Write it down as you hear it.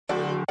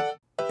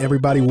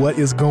Everybody, what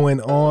is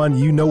going on?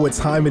 You know what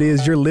time it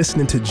is. You're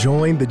listening to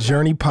Join the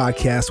Journey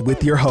podcast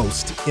with your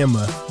host,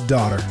 Emma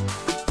Daughter.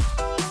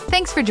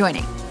 Thanks for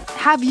joining.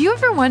 Have you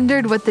ever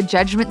wondered what the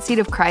judgment seat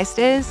of Christ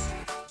is?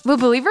 Will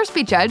believers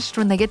be judged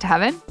when they get to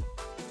heaven?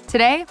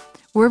 Today,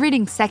 we're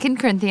reading 2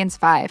 Corinthians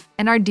 5,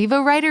 and our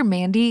Devo writer,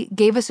 Mandy,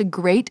 gave us a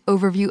great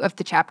overview of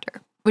the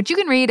chapter, which you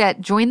can read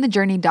at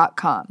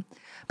jointhejourney.com.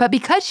 But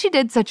because she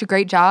did such a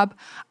great job,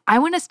 I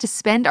want us to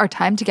spend our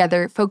time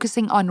together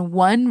focusing on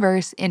one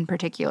verse in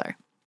particular.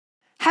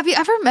 Have you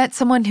ever met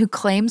someone who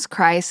claims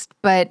Christ,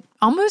 but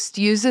almost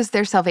uses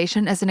their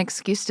salvation as an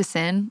excuse to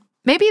sin?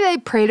 Maybe they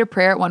prayed a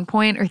prayer at one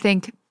point or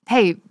think,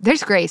 hey,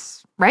 there's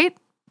grace, right?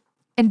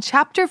 In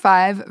chapter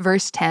 5,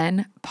 verse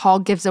 10, Paul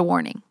gives a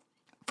warning.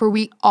 For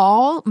we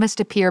all must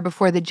appear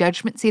before the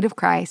judgment seat of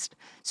Christ,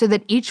 so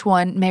that each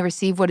one may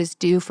receive what is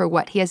due for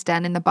what he has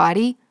done in the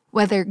body,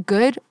 whether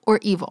good or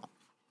evil.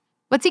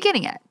 What's he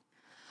getting at?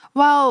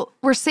 While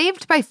we're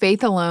saved by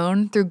faith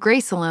alone, through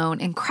grace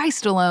alone, in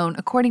Christ alone,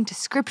 according to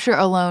Scripture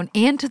alone,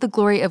 and to the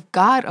glory of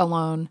God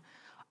alone,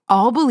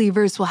 all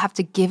believers will have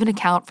to give an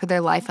account for their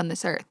life on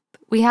this earth.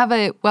 We have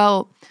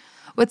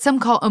what some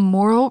call a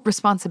moral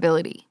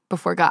responsibility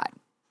before God.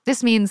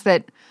 This means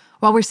that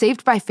while we're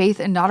saved by faith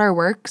and not our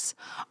works,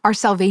 our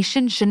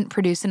salvation shouldn't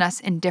produce in us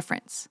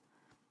indifference.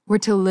 We're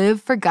to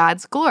live for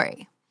God's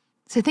glory.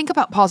 So think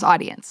about Paul's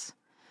audience.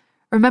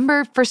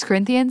 Remember 1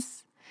 Corinthians?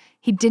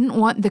 He didn't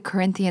want the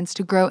Corinthians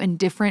to grow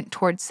indifferent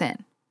towards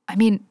sin. I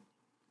mean,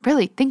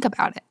 really, think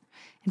about it.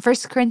 In 1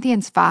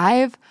 Corinthians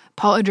 5,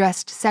 Paul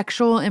addressed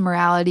sexual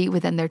immorality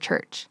within their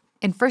church.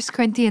 In 1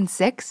 Corinthians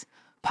 6,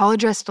 Paul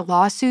addressed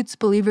lawsuits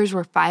believers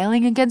were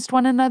filing against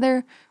one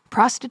another,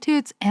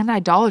 prostitutes, and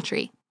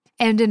idolatry.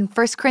 And in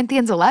 1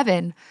 Corinthians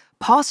 11,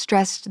 Paul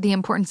stressed the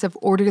importance of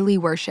orderly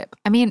worship.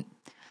 I mean,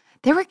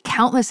 there were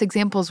countless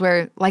examples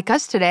where, like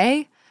us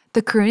today,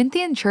 the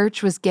Corinthian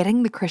church was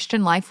getting the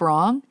Christian life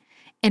wrong,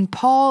 and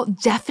Paul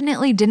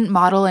definitely didn't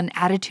model an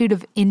attitude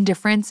of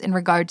indifference in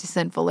regard to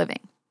sinful living.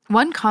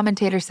 One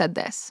commentator said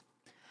this: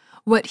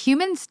 "What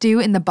humans do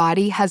in the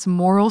body has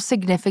moral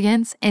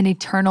significance and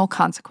eternal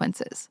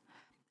consequences.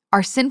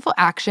 Our sinful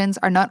actions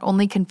are not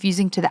only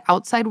confusing to the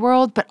outside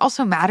world, but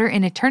also matter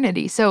in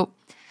eternity. So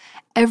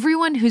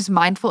everyone who's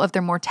mindful of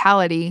their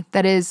mortality,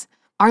 that is,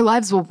 our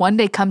lives will one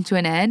day come to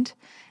an end,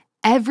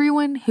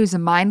 everyone who's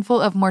mindful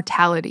of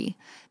mortality,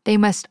 they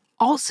must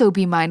also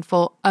be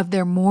mindful of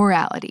their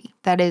morality.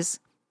 That is,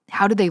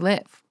 how do they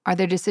live? Are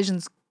their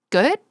decisions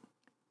good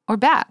or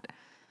bad?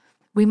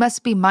 We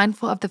must be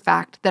mindful of the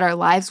fact that our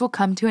lives will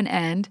come to an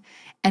end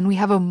and we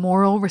have a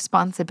moral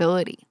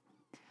responsibility."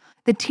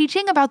 The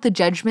teaching about the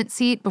judgment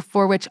seat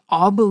before which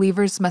all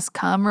believers must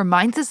come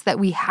reminds us that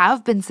we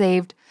have been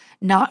saved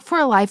not for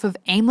a life of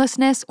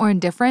aimlessness or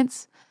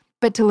indifference,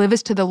 but to live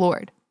as to the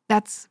Lord.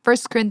 That's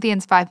 1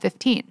 Corinthians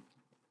 5:15.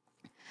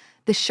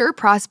 The sure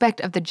prospect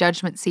of the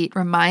judgment seat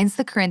reminds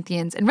the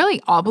Corinthians, and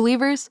really all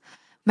believers,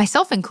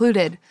 myself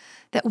included,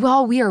 that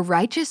while we are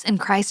righteous in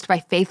Christ by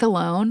faith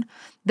alone,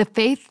 the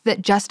faith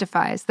that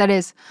justifies, that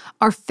is,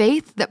 our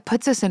faith that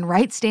puts us in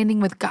right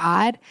standing with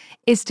God,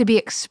 is to be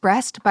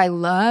expressed by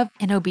love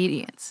and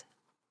obedience,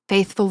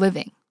 faithful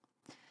living.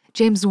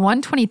 James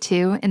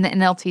 1:22 in the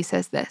NLT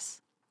says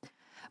this: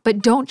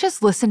 "But don't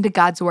just listen to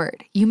God's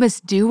word. You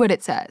must do what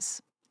it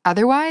says.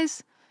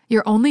 Otherwise,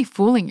 you're only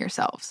fooling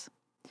yourselves."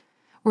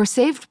 We're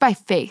saved by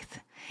faith,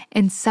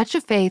 and such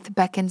a faith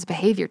beckons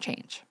behavior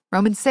change.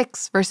 Romans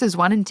 6, verses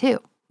 1 and 2.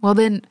 Well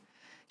then,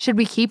 should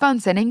we keep on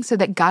sinning so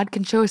that God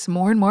can show us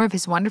more and more of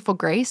his wonderful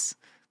grace?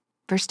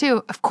 Verse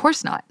 2, of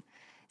course not.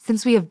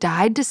 Since we have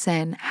died to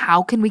sin,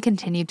 how can we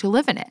continue to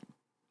live in it?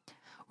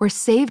 We're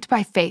saved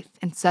by faith,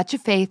 and such a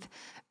faith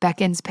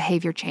beckons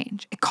behavior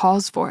change. It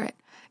calls for it.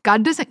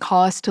 God doesn't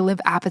call us to live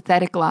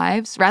apathetic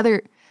lives.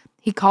 Rather,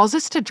 he calls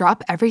us to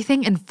drop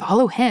everything and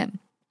follow him.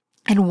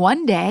 And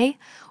one day,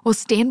 we'll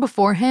stand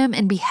before him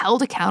and be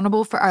held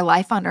accountable for our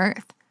life on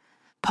earth.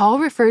 Paul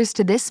refers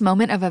to this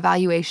moment of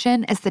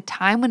evaluation as the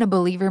time when a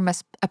believer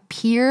must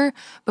appear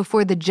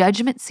before the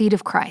judgment seat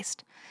of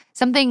Christ,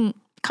 something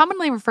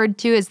commonly referred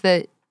to as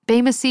the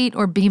Bema seat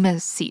or Bema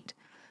seat,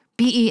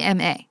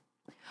 B-E-M-A.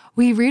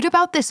 We read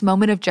about this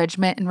moment of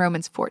judgment in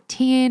Romans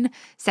 14,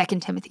 2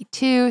 Timothy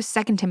 2,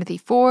 2 Timothy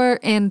 4,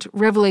 and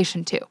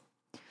Revelation 2.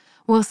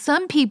 While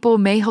some people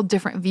may hold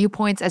different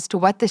viewpoints as to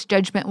what this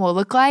judgment will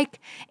look like,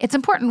 it's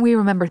important we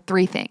remember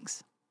three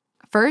things.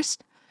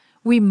 First,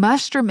 we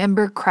must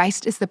remember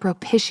Christ is the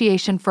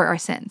propitiation for our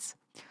sins.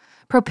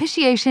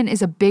 Propitiation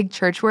is a big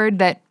church word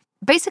that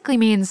basically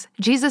means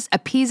Jesus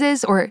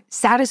appeases or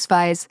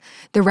satisfies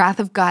the wrath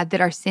of God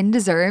that our sin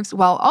deserves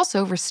while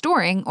also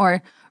restoring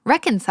or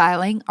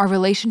reconciling our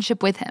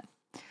relationship with him.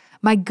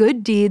 My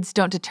good deeds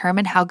don't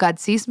determine how God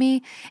sees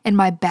me, and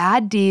my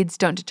bad deeds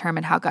don't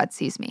determine how God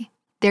sees me.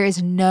 There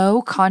is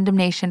no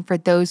condemnation for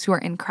those who are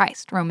in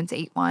Christ, Romans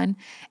 8:1,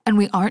 and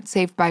we aren't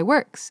saved by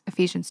works,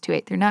 Ephesians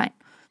 2:8-9.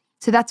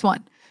 So that's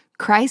one.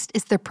 Christ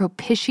is the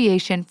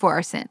propitiation for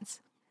our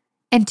sins.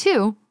 And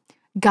two,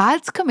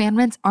 God's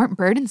commandments aren't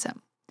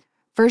burdensome.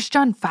 1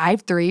 John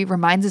 5:3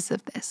 reminds us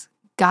of this.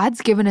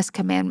 God's given us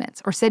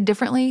commandments, or said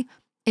differently,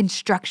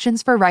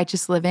 instructions for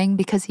righteous living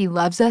because he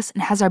loves us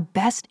and has our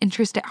best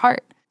interest at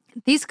heart.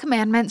 These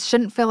commandments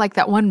shouldn't feel like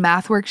that one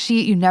math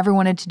worksheet you never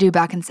wanted to do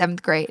back in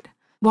 7th grade.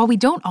 While we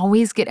don't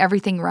always get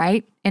everything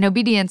right, and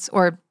obedience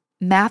or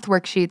math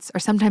worksheets are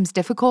sometimes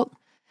difficult,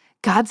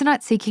 God's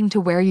not seeking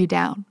to wear you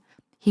down.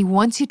 He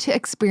wants you to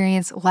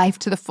experience life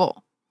to the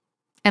full.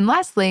 And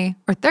lastly,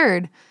 or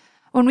third,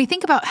 when we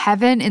think about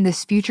heaven in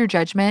this future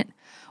judgment,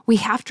 we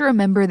have to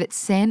remember that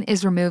sin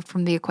is removed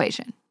from the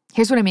equation.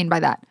 Here's what I mean by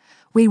that.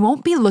 We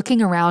won't be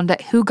looking around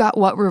at who got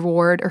what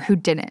reward or who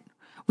didn't.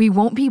 We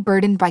won't be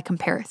burdened by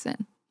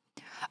comparison.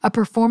 A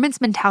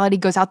performance mentality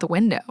goes out the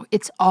window.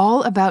 It's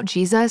all about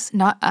Jesus,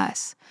 not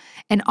us.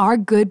 And our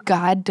good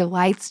God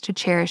delights to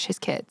cherish his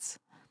kids.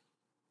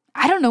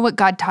 I don't know what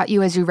God taught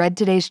you as you read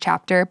today's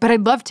chapter, but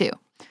I'd love to.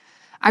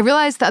 I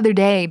realized the other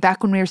day,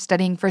 back when we were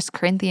studying 1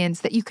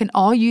 Corinthians, that you can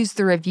all use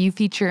the review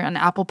feature on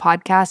Apple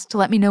Podcasts to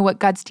let me know what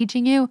God's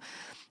teaching you,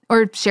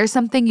 or share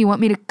something you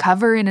want me to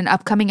cover in an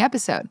upcoming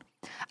episode.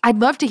 I'd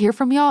love to hear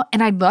from y'all,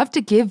 and I'd love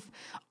to give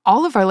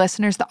all of our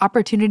listeners the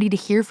opportunity to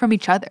hear from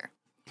each other.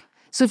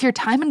 So if your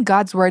time in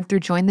God's Word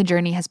through Join the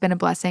Journey has been a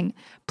blessing,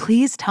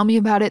 please tell me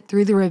about it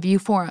through the review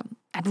forum.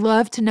 I'd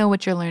love to know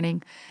what you're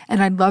learning,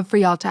 and I'd love for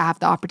y'all to have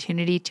the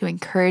opportunity to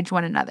encourage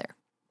one another.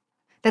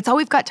 That's all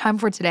we've got time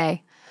for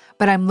today,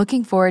 but I'm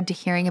looking forward to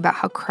hearing about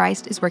how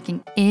Christ is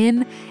working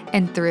in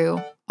and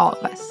through all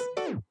of us.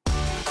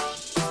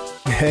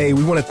 Hey,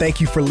 we want to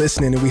thank you for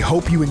listening, and we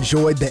hope you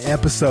enjoyed the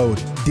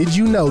episode. Did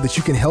you know that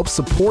you can help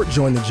support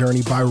Join the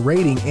Journey by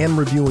rating and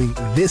reviewing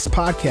this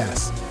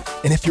podcast?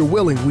 And if you're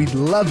willing, we'd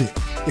love it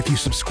if you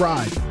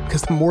subscribe,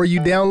 because the more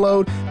you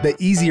download, the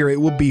easier it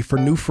will be for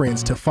new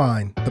friends to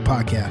find the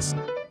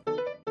podcast.